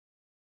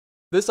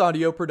This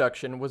audio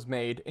production was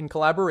made in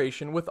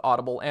collaboration with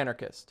Audible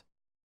Anarchist.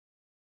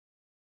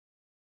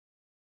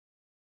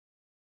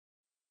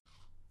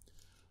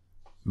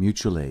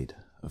 Mutual Aid,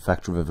 A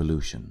Factor of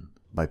Evolution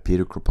by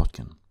Peter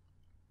Kropotkin.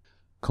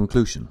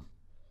 Conclusion.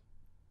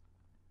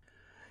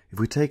 If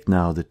we take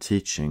now the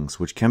teachings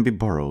which can be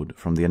borrowed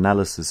from the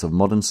analysis of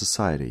modern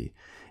society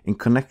in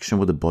connection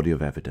with the body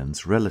of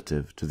evidence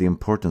relative to the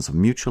importance of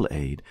mutual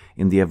aid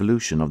in the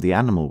evolution of the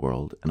animal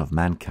world and of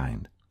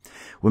mankind,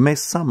 we may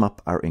sum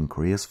up our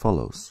inquiry as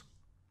follows.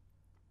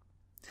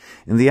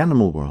 In the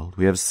animal world,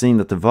 we have seen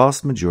that the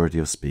vast majority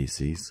of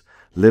species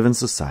live in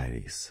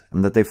societies,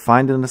 and that they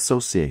find in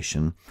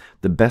association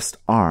the best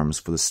arms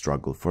for the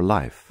struggle for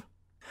life.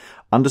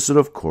 Understood,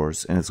 of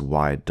course, in its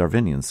wide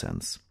Darwinian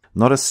sense,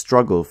 not as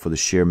struggle for the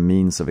sheer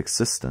means of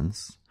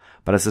existence,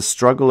 but as a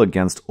struggle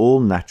against all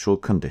natural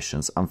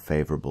conditions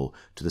unfavorable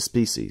to the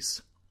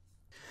species.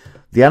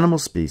 The animal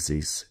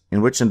species,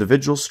 in which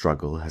individual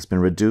struggle has been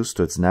reduced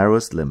to its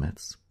narrowest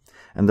limits,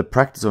 and the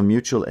practice of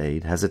mutual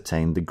aid has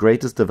attained the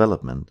greatest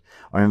development,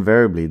 are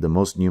invariably the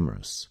most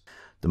numerous,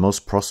 the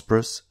most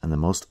prosperous, and the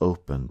most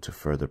open to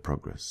further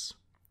progress.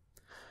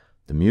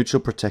 The mutual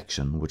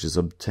protection which is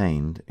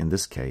obtained in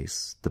this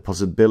case, the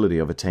possibility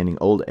of attaining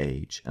old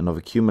age and of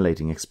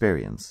accumulating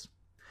experience,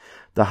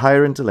 the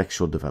higher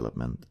intellectual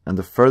development, and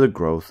the further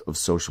growth of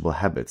sociable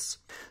habits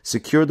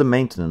secure the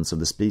maintenance of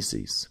the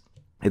species,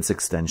 its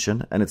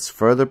extension, and its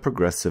further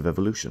progressive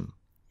evolution.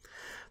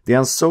 The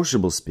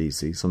unsociable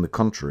species, on the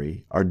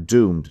contrary, are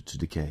doomed to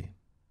decay.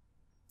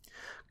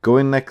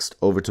 Going next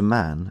over to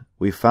man,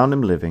 we found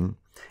him living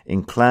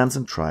in clans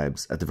and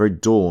tribes at the very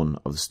dawn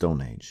of the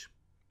Stone Age.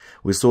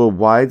 We saw a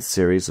wide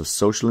series of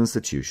social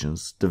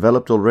institutions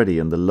developed already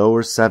in the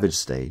lower savage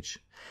stage,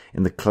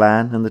 in the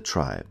clan and the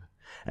tribe,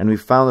 and we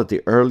found that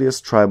the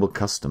earliest tribal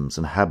customs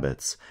and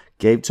habits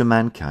gave to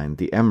mankind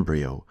the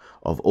embryo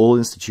of all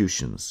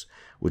institutions,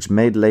 which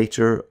made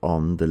later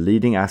on the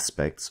leading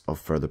aspects of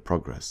further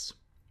progress.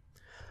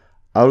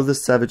 Out of the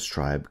savage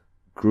tribe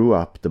grew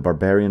up the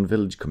barbarian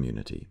village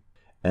community,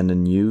 and a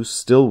new,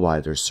 still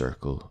wider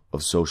circle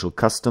of social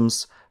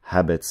customs,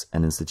 habits,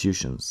 and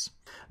institutions,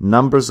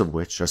 numbers of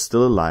which are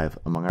still alive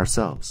among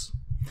ourselves,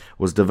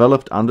 was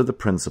developed under the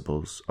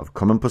principles of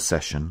common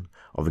possession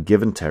of a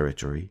given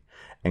territory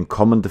and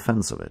common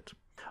defense of it,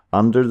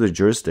 under the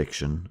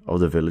jurisdiction of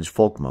the village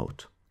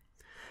folkmote,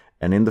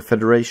 and in the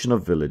federation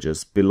of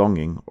villages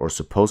belonging or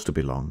supposed to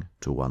belong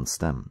to one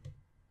stem.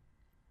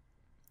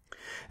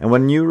 And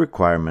when new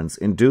requirements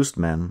induced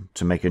men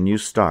to make a new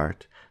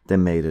start, they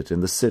made it in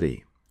the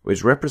city,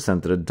 which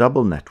represented a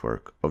double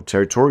network of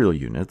territorial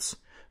units,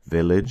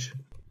 village,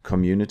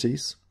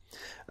 communities,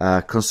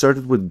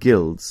 concerted with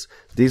guilds,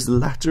 these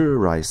latter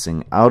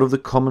arising out of the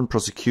common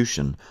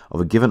prosecution of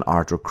a given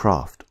art or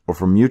craft, or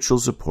for mutual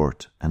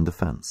support and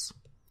defense.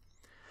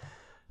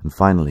 And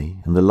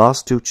finally, in the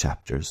last two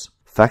chapters,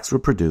 facts were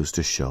produced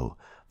to show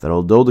that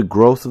although the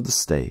growth of the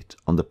state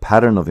on the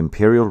pattern of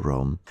imperial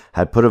Rome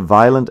had put a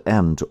violent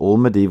end to all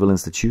medieval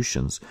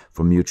institutions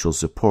for mutual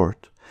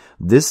support,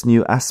 this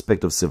new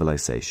aspect of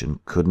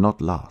civilization could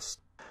not last.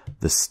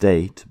 The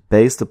state,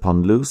 based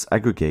upon loose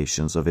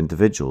aggregations of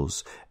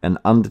individuals and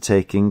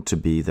undertaking to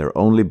be their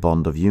only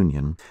bond of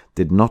union,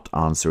 did not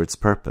answer its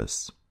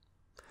purpose.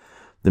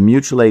 The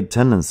mutual aid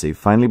tendency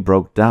finally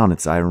broke down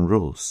its iron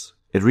rules.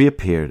 It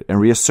reappeared and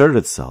reasserted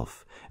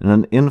itself in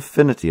an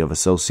infinity of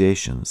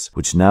associations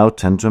which now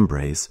tend to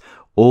embrace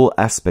all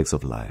aspects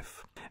of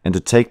life and to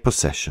take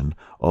possession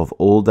of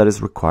all that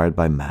is required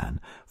by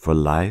man for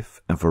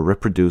life and for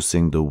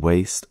reproducing the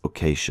waste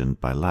occasioned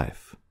by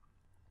life.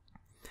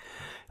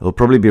 It will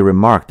probably be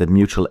remarked that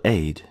mutual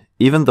aid,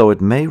 even though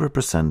it may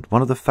represent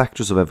one of the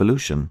factors of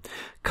evolution,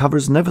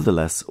 covers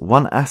nevertheless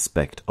one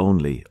aspect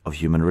only of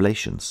human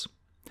relations.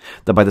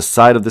 That by the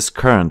side of this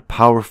current,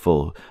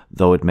 powerful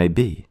though it may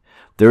be,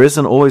 there is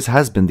and always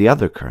has been the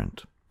other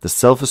current, the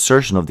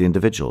self-assertion of the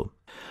individual,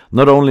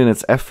 not only in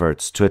its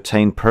efforts to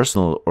attain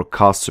personal or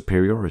caste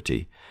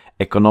superiority,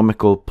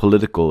 economical,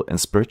 political, and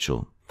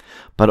spiritual,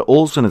 but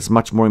also in its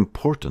much more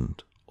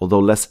important, although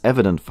less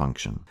evident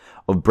function,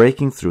 of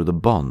breaking through the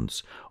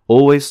bonds,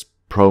 always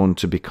prone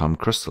to become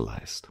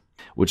crystallized,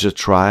 which the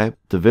tribe,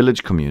 the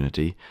village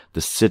community,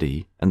 the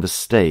city, and the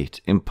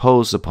state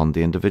impose upon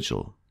the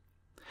individual.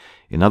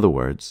 In other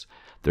words,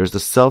 there is the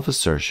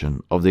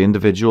self-assertion of the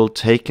individual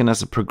taken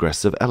as a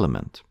progressive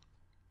element.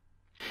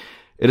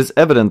 It is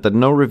evident that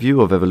no review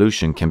of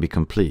evolution can be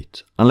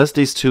complete unless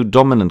these two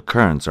dominant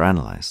currents are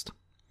analyzed.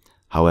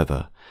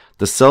 However,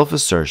 the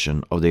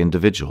self-assertion of the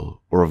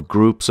individual or of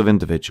groups of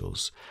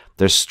individuals,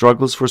 their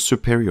struggles for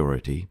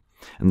superiority,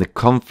 and the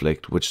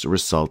conflict which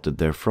resulted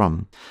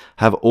therefrom,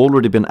 have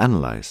already been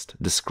analyzed,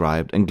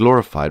 described, and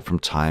glorified from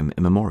time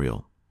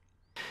immemorial.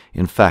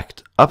 In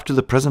fact, up to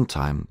the present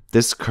time,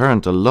 this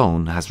current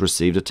alone has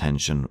received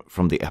attention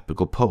from the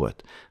epical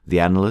poet, the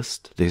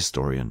analyst, the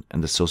historian,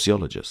 and the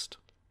sociologist.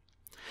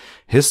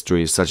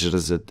 History, such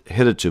as it has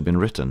hitherto been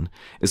written,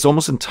 is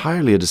almost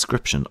entirely a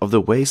description of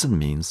the ways and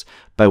means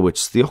by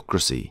which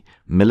theocracy,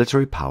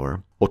 military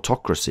power,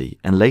 autocracy,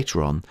 and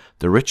later on,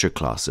 the richer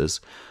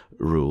classes'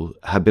 rule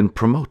have been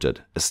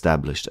promoted,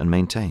 established, and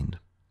maintained.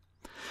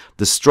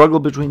 The struggle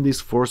between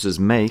these forces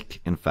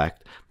make, in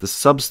fact, the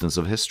substance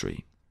of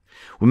history.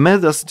 We may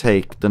thus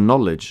take the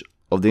knowledge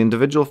of the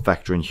individual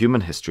factor in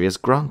human history as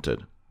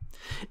granted,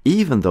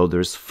 even though there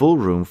is full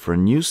room for a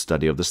new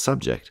study of the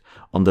subject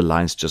on the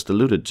lines just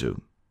alluded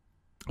to.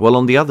 While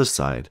on the other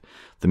side,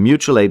 the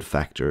mutual aid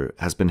factor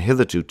has been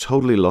hitherto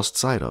totally lost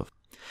sight of.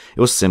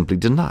 It was simply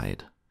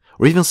denied,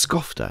 or even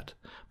scoffed at,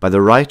 by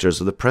the writers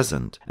of the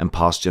present and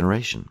past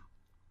generation.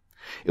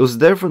 It was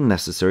therefore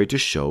necessary to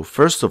show,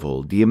 first of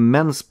all, the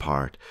immense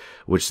part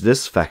which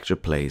this factor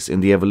plays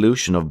in the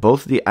evolution of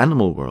both the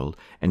animal world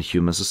and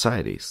human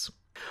societies.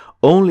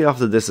 Only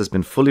after this has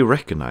been fully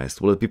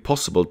recognized will it be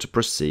possible to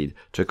proceed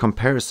to a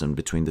comparison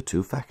between the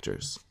two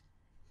factors.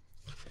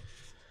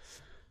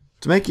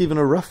 To make even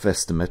a rough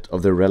estimate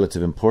of their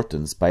relative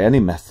importance by any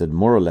method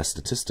more or less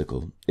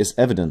statistical is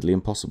evidently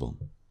impossible.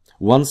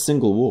 One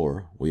single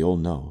war, we all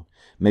know,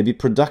 may be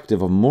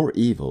productive of more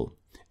evil,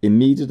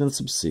 immediate and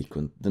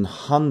subsequent, than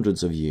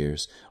hundreds of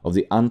years of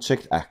the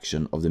unchecked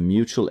action of the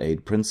mutual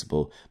aid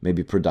principle may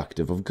be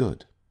productive of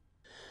good.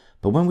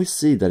 But when we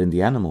see that in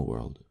the animal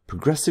world,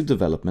 progressive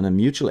development and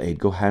mutual aid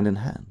go hand in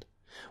hand,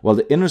 while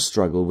the inner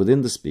struggle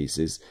within the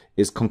species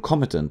is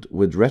concomitant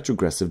with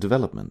retrogressive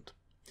development,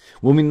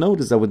 when we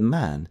notice that with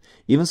man,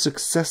 even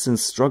success in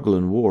struggle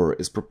and war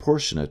is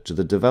proportionate to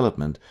the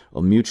development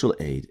of mutual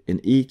aid in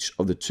each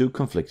of the two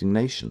conflicting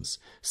nations,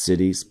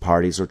 cities,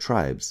 parties, or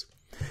tribes,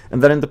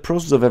 and that in the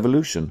process of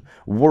evolution,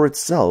 war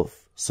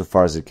itself, so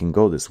far as it can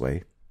go this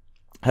way,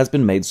 has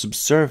been made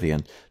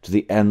subservient to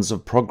the ends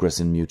of progress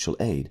in mutual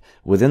aid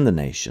within the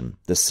nation,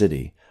 the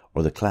city,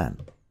 or the clan.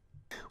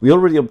 We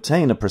already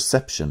obtain a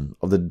perception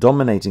of the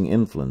dominating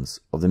influence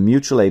of the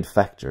mutual aid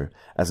factor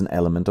as an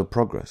element of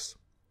progress.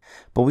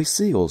 But we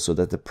see also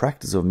that the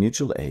practice of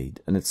mutual aid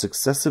and its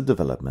successive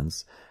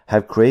developments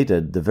have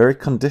created the very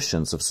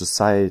conditions of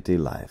society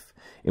life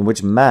in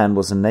which man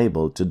was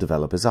enabled to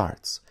develop his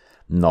arts,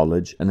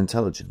 knowledge, and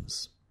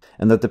intelligence,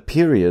 and that the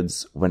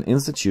periods when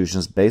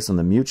institutions based on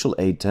the mutual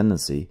aid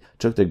tendency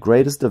took their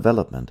greatest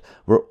development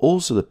were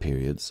also the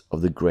periods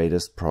of the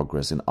greatest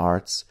progress in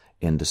arts,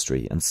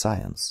 industry, and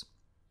science.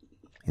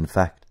 In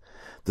fact,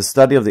 the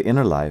study of the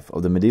inner life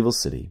of the medieval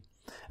city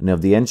and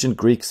of the ancient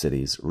Greek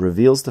cities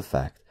reveals the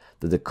fact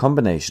that the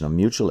combination of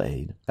mutual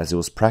aid, as it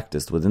was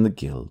practiced within the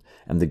guild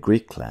and the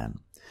Greek clan,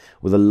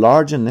 with a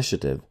large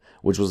initiative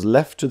which was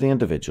left to the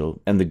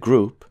individual and the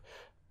group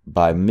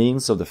by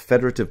means of the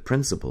federative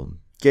principle,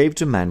 gave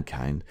to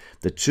mankind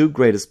the two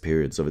greatest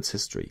periods of its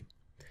history,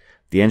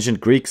 the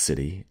ancient Greek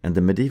city and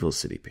the medieval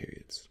city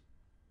periods,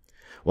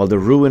 while the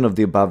ruin of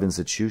the above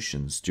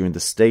institutions during the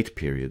state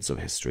periods of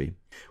history,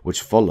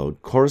 which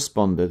followed,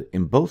 corresponded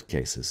in both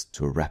cases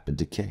to a rapid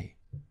decay.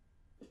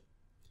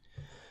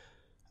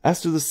 As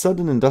to the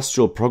sudden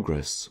industrial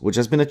progress which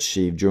has been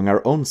achieved during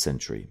our own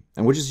century,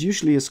 and which is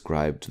usually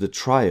ascribed to the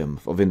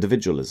triumph of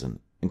individualism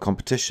and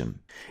competition,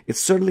 it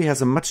certainly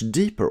has a much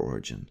deeper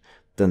origin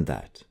than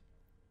that.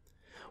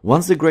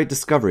 Once the great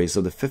discoveries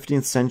of the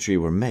 15th century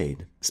were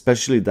made,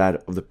 especially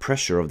that of the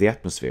pressure of the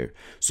atmosphere,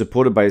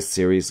 supported by a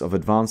series of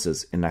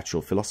advances in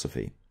natural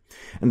philosophy,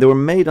 and they were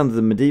made under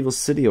the medieval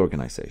city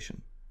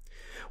organization.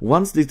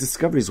 Once these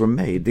discoveries were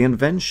made, the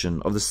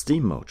invention of the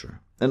steam motor,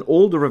 and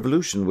all the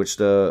revolution which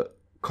the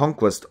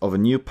conquest of a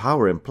new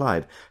power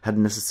implied, had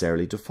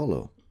necessarily to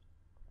follow.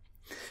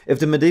 If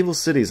the medieval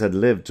cities had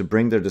lived to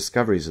bring their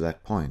discoveries to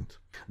that point,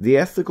 the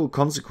ethical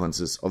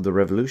consequences of the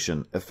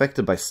revolution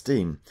effected by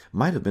steam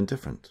might have been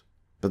different,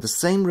 but the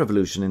same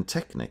revolution in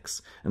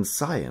techniques and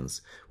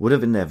science would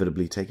have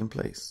inevitably taken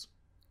place.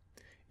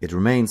 It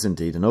remains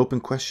indeed an open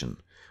question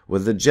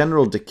whether the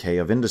general decay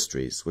of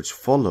industries which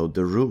followed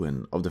the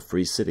ruin of the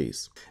free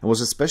cities, and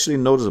was especially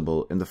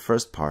noticeable in the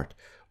first part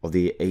of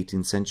the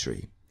 18th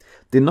century,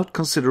 did not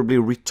considerably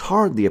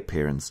retard the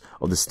appearance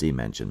of the steam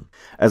engine,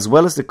 as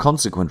well as the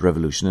consequent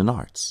revolution in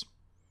arts.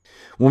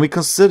 When we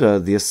consider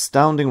the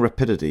astounding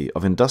rapidity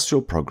of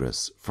industrial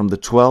progress from the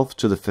 12th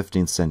to the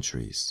 15th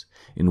centuries,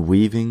 in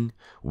weaving,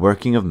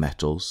 working of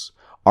metals,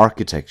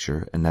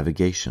 architecture, and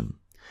navigation,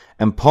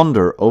 and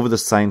ponder over the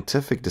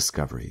scientific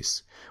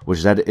discoveries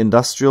which that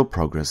industrial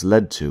progress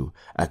led to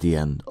at the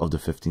end of the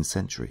 15th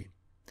century,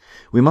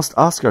 we must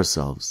ask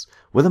ourselves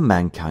whether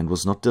mankind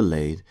was not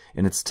delayed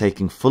in its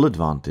taking full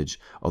advantage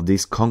of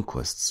these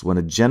conquests when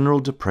a general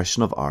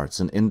depression of arts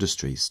and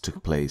industries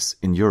took place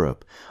in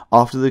Europe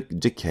after the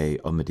decay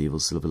of medieval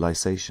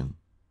civilization.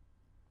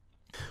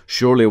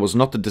 Surely it was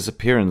not the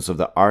disappearance of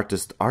the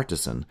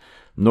artisan,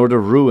 nor the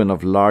ruin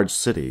of large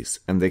cities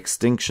and the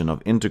extinction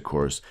of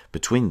intercourse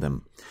between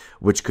them,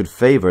 which could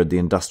favor the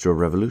Industrial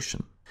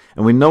Revolution.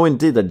 And we know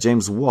indeed that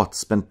James Watt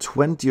spent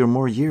 20 or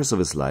more years of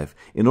his life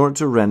in order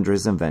to render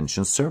his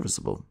invention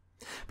serviceable,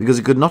 because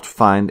he could not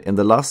find in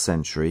the last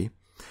century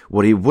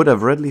what he would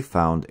have readily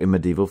found in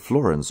medieval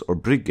Florence or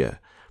Brugge,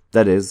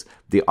 That is,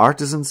 the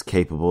artisans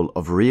capable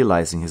of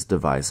realizing his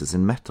devices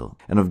in metal,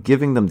 and of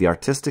giving them the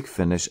artistic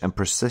finish and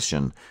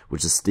precision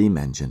which a steam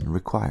engine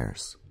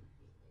requires.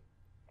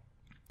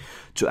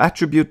 To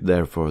attribute,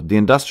 therefore, the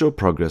industrial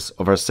progress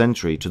of our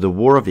century to the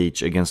war of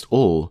each against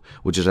all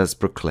which it has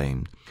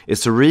proclaimed,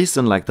 is to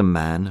reason like the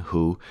man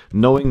who,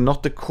 knowing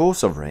not the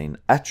cause of rain,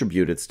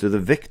 attributes to the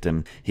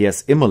victim he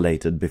has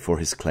immolated before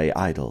his clay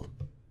idol.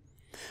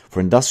 For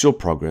industrial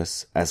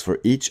progress, as for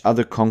each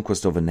other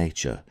conquest over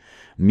nature,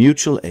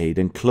 mutual aid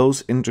and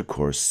close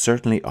intercourse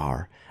certainly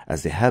are,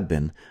 as they have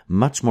been,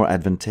 much more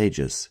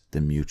advantageous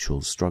than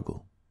mutual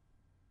struggle.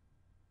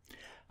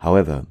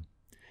 However,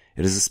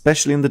 it is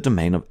especially in the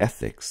domain of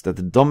ethics that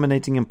the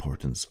dominating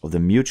importance of the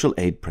mutual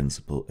aid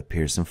principle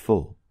appears in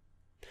full.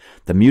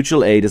 The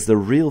mutual aid is the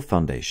real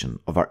foundation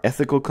of our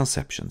ethical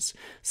conceptions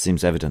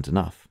seems evident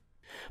enough.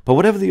 But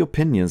whatever the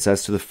opinions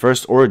as to the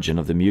first origin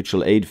of the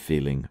mutual aid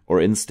feeling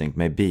or instinct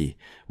may be,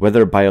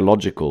 whether a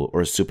biological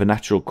or a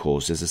supernatural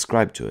cause is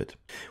ascribed to it,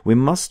 we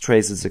must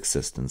trace its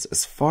existence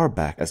as far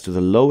back as to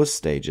the lowest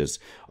stages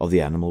of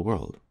the animal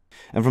world.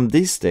 And from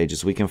these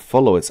stages we can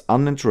follow its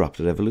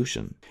uninterrupted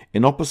evolution,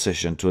 in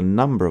opposition to a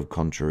number of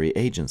contrary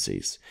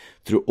agencies,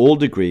 through all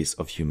degrees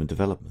of human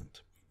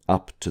development,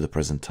 up to the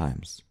present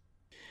times.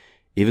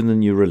 Even the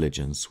new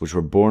religions, which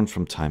were born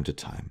from time to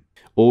time,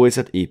 always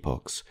at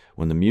epochs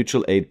when the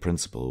mutual aid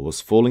principle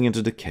was falling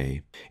into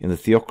decay in the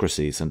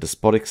theocracies and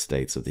despotic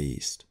states of the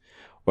East,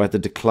 or at the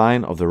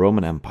decline of the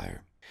Roman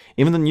Empire,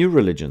 even the new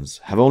religions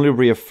have only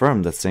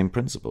reaffirmed that same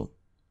principle.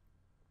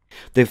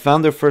 They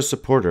found their first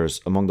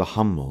supporters among the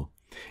humble,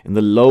 in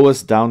the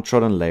lowest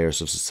downtrodden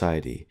layers of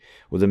society,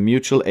 where the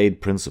mutual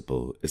aid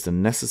principle is the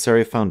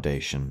necessary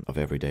foundation of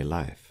everyday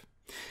life.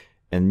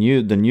 And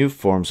the new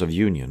forms of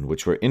union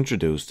which were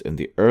introduced in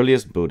the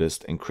earliest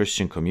Buddhist and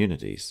Christian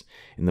communities,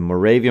 in the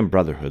Moravian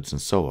brotherhoods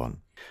and so on,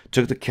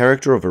 took the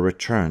character of a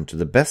return to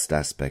the best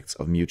aspects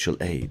of mutual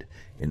aid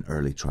in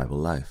early tribal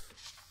life.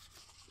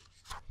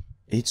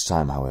 Each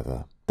time,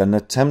 however, that an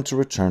attempt to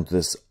return to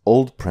this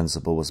old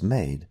principle was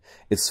made,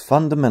 its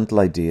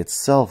fundamental idea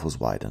itself was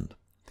widened.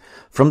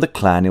 From the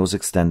clan it was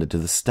extended to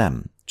the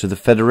stem, to the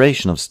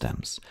federation of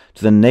stems,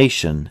 to the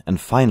nation,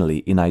 and finally,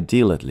 in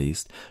ideal at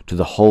least, to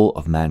the whole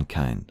of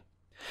mankind.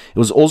 It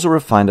was also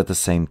refined at the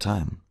same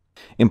time.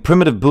 In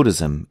primitive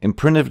Buddhism, in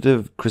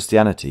primitive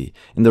Christianity,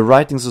 in the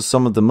writings of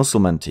some of the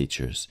Muslim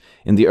teachers,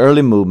 in the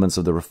early movements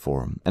of the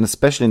Reform, and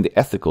especially in the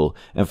ethical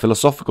and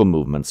philosophical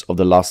movements of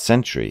the last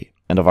century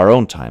and of our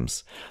own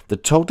times, the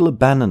total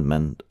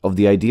abandonment of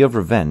the idea of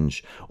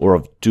revenge or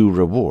of due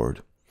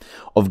reward,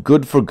 of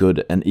good for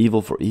good and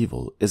evil for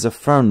evil, is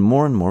affirmed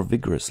more and more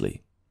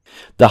vigorously.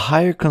 The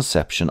higher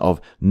conception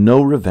of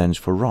no revenge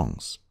for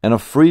wrongs, and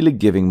of freely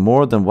giving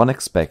more than one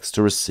expects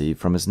to receive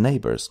from his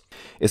neighbors,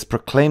 is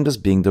proclaimed as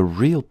being the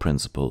real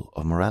principle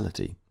of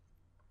morality.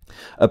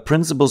 A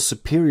principle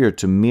superior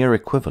to mere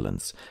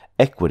equivalence,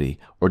 equity,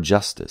 or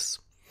justice,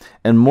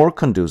 and more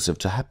conducive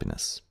to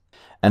happiness.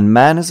 And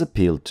man is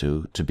appealed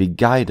to be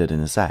guided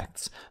in his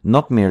acts,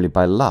 not merely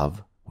by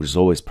love, which is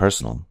always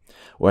personal,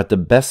 or at the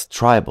best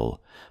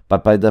tribal,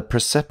 but by the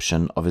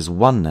perception of his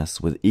oneness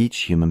with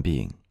each human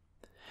being.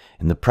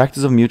 In the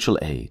practice of mutual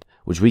aid,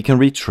 which we can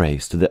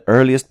retrace to the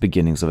earliest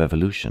beginnings of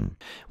evolution,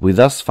 we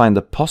thus find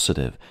the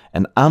positive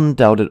and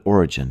undoubted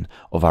origin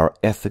of our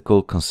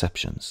ethical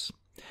conceptions.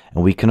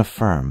 And we can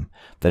affirm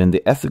that in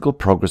the ethical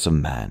progress of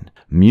man,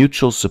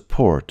 mutual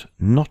support,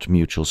 not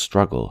mutual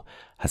struggle,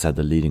 has had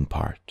the leading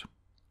part.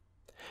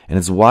 In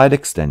its wide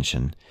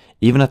extension,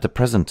 even at the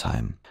present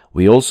time,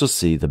 we also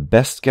see the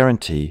best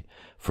guarantee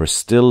for a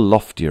still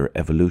loftier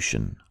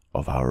evolution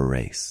of our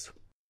race.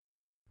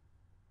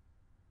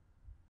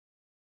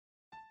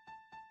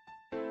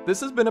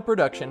 This has been a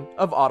production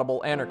of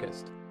Audible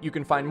Anarchist. You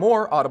can find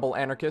more Audible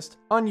Anarchist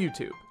on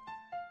YouTube.